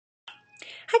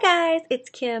Hi guys, it's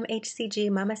Kim HCG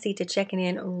Mamacita checking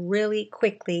in really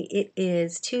quickly. It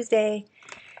is Tuesday,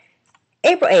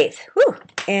 April 8th, whew,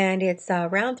 and it's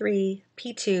round 3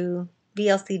 P2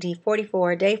 VLCD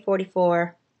 44, day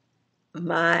 44,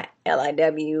 my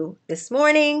LIW this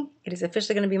morning. It is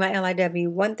officially going to be my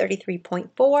LIW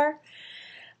 133.4,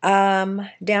 down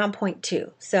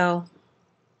 0.2. So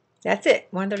that's it,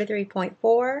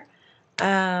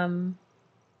 133.4.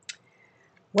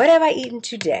 What have I eaten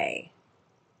today?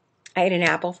 I ate an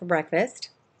apple for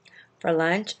breakfast. For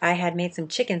lunch, I had made some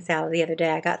chicken salad the other day.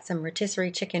 I got some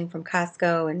rotisserie chicken from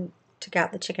Costco and took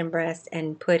out the chicken breast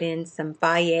and put in some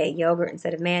Fage yogurt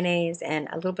instead of mayonnaise and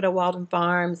a little bit of Walden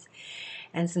Farms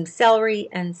and some celery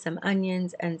and some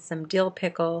onions and some dill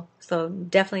pickle. So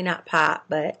definitely not pop,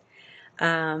 but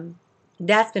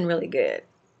that's been really good.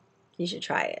 You should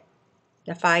try it.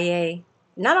 The Fage,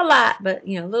 not a lot, but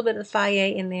a little bit of the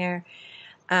Fage in there.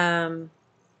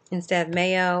 Instead of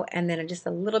mayo, and then just a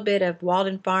little bit of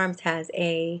Walden Farms has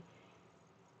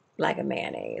like a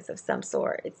mayonnaise of some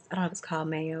sort. I don't know if it's called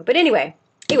mayo, but anyway,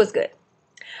 it was good.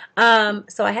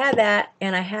 So I had that,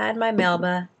 and I had my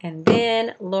Melba, and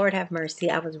then Lord have mercy,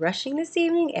 I was rushing this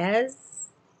evening as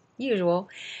usual,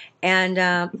 and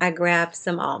I grabbed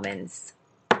some almonds.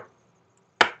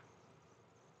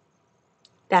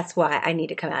 That's why I need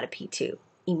to come out of P2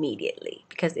 immediately,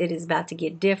 because it is about to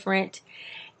get different.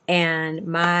 And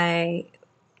my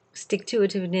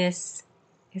stick-to-itiveness,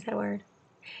 is that a word?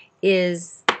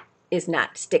 Is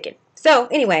not sticking. So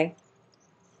anyway,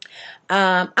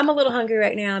 I'm a little hungry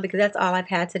right now because that's all I've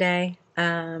had today.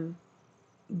 But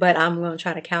I'm going to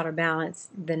try to counterbalance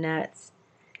the nuts.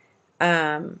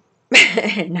 And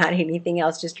not anything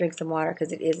else. Just drink some water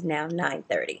because it is now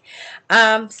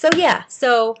 9:30. So yeah.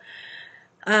 So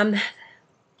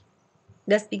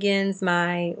this begins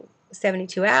my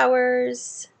 72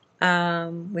 hours.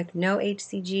 With no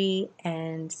HCG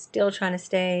and still trying to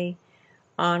stay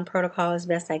on protocol as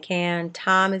best I can.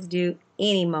 Tom is due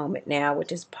any moment now,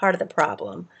 which is part of the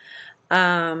problem.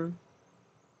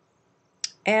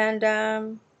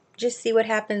 Just see what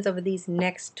happens over these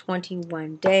next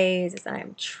 21 days as I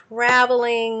am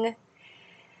traveling.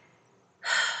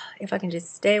 If I can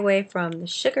just stay away from the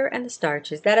sugar and the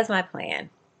starches, that is my plan.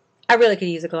 I really could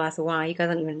use a glass of wine. You guys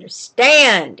don't even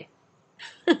understand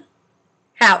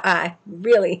how I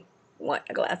really want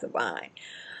a glass of wine.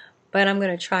 But I'm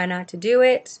going to try not to do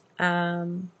it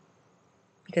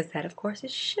because that, of course,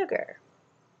 is sugar,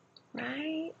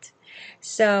 right?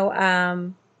 So,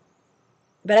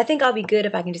 but I think I'll be good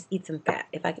if I can just eat some fat.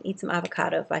 If I can eat some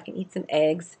avocado, if I can eat some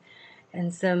eggs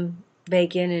and some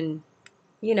bacon and,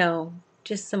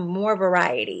 just some more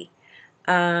variety.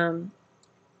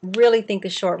 Really think the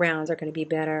short rounds are going to be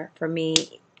better for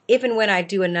me. Even when I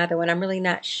do another one, I'm really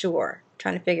not sure.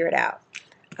 Trying to figure it out.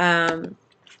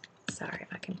 Sorry,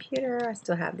 my computer. I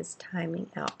still have this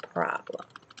timing out problem.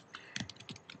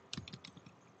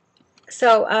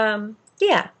 So,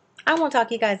 yeah, I won't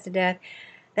talk you guys to death.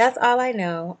 That's all I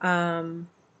know. I'm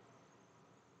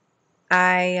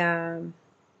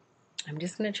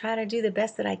just going to try to do the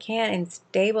best that I can and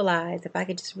stabilize. If I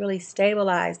could just really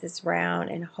stabilize this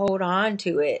round and hold on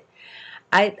to it,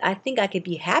 I think I could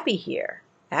be happy here,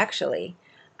 actually.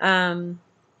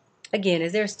 Again,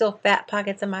 is there still fat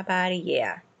pockets in my body?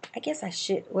 Yeah. I guess I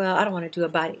should. Well, I don't want to do a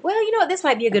body. Well, you know what? This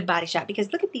might be a good body shot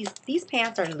because look at these. These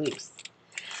pants are loose.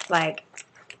 Like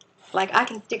I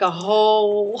can stick a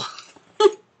hole.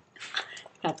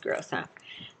 That's gross, huh?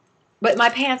 But my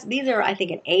pants, these are, I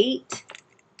think, an 8.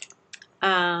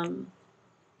 And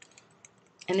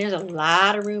there's a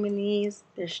lot of room in these.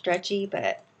 They're stretchy,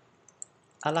 but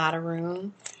a lot of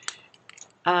room.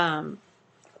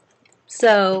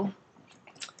 So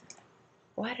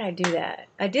why did I do that?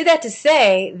 I did that to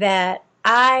say that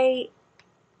I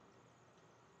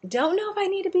don't know if I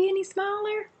need to be any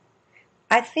smaller.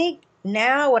 I think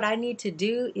now what I need to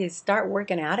do is start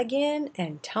working out again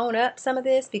and tone up some of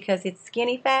this because it's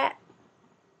skinny fat,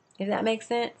 if that makes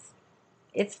sense.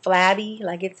 It's flabby,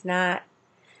 like it's not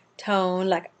toned,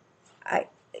 like I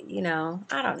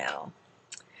don't know.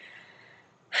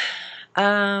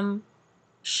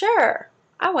 Sure,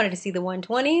 I wanted to see the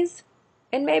 120s.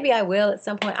 And maybe I will at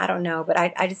some point. I don't know. But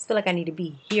I just feel like I need to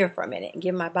be here for a minute and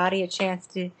give my body a chance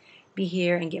to be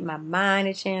here and give my mind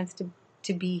a chance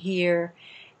to be here.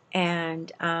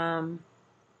 And,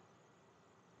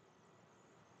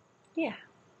 yeah,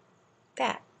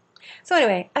 that. So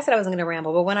anyway, I said I wasn't going to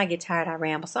ramble. But when I get tired, I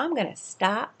ramble. So I'm going to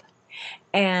stop.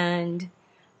 And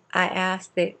I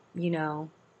ask that,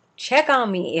 check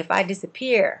on me if I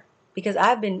disappear. Because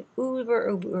I've been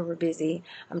uber busy.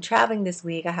 I'm traveling this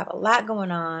week. I have a lot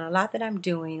going on, a lot that I'm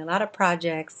doing, a lot of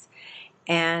projects.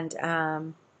 And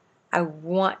I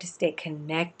want to stay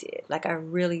connected. Like I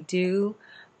really do.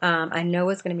 I know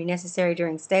it's going to be necessary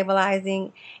during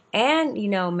stabilizing and, you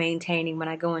know, maintaining when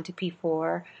I go into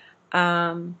P4.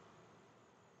 I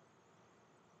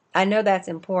know that's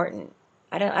important.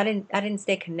 I didn't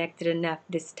stay connected enough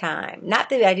this time. Not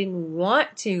that I didn't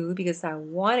want to, because I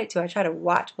wanted to. I tried to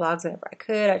watch vlogs whenever I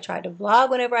could. I tried to vlog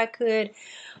whenever I could,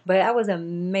 but that was a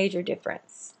major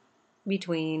difference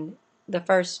between the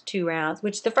first 2 rounds,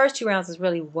 which the first 2 rounds is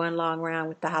really one long round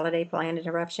with the holiday plan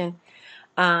interruption.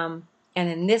 And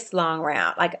then this long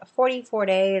round, like 44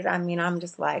 days, I mean, I'm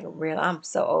just like, real, I'm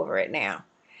so over it now.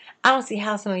 I don't see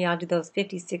how some of y'all do those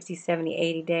 50, 60, 70,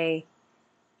 80 day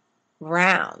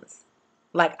rounds.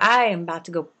 Like I am about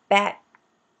to go bat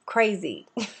crazy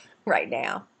right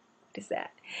now. What is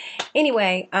that?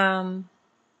 Anyway, I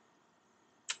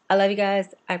love you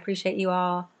guys. I appreciate you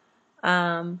all.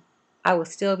 I will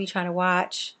still be trying to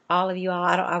watch all of you all.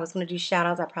 I was going to do shout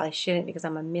outs. I probably shouldn't because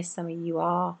I'm going to miss some of you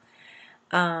all.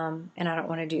 And I don't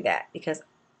want to do that because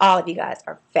all of you guys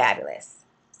are fabulous.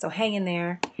 So hang in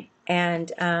there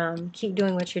and keep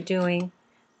doing what you're doing.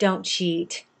 Don't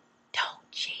cheat.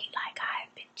 Don't cheat like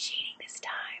I've been cheating this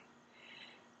time.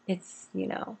 It's, you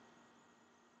know,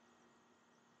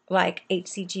 like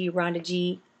HCG Rhonda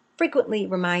G frequently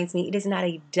reminds me, it is not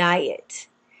a diet.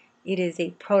 It is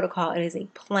a protocol. It is a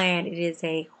plan. It is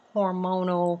a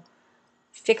hormonal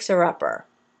fixer-upper.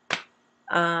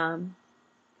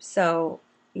 So,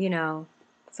 you know,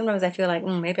 sometimes I feel like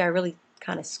maybe I really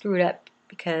kind of screwed up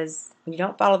because when you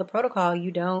don't follow the protocol,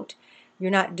 you're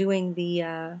not doing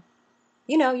the,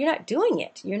 you know, you're not doing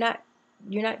it. You're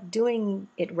not doing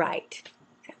it right.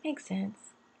 Does that make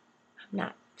sense? I'm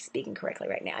not speaking correctly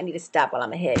right now. I need to stop while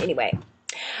I'm ahead. Anyway,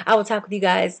 I will talk with you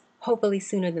guys hopefully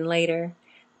sooner than later.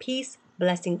 Peace,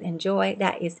 blessings, and joy.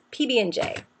 That is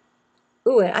PB&J.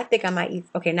 Ooh, and I think I might eat,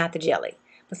 okay, not the jelly,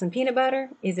 but some peanut butter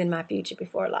is in my future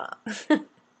before long.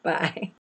 Bye.